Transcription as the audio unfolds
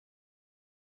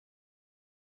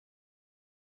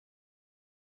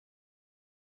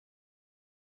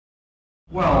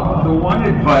Well, the one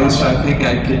advice I think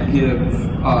I could give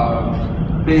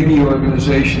baby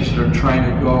organizations that are trying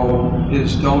to go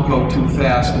is don't go too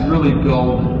fast and really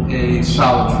build a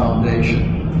solid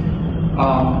foundation.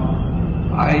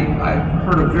 I've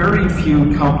heard of very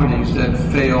few companies that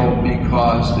fail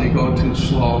because they go too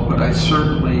slow, but I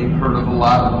certainly heard of a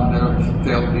lot of them that have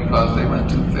failed because they went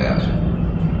too fast.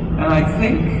 And I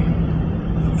think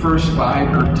the first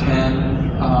 5 or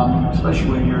 10, especially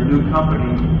when you're a new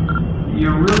company,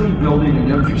 you're really building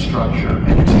an infrastructure,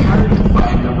 and it's hard to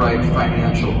find the right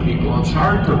financial people. It's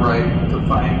hard to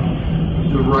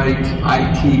find the right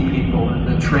IT people and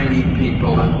the training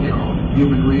people and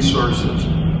human resources.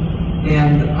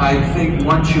 And I think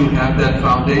once you have that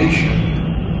foundation,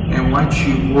 and once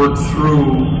you've worked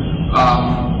through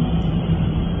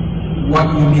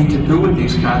what you need to do with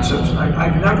these concepts,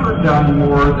 I've never done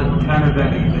more than 10 of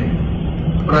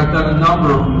anything, but I've done a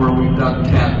number of them where we've done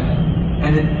 10.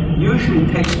 And it usually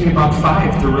takes me about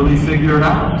 5 to really figure it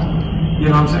out.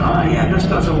 I'm saying, oh yeah, this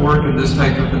doesn't work in this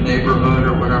type of a neighborhood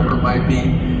or whatever it might be.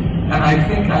 And I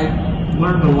think I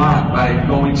learned a lot by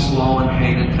going slow and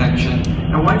paying attention.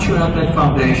 And once you have that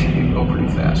foundation, you go pretty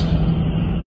fast.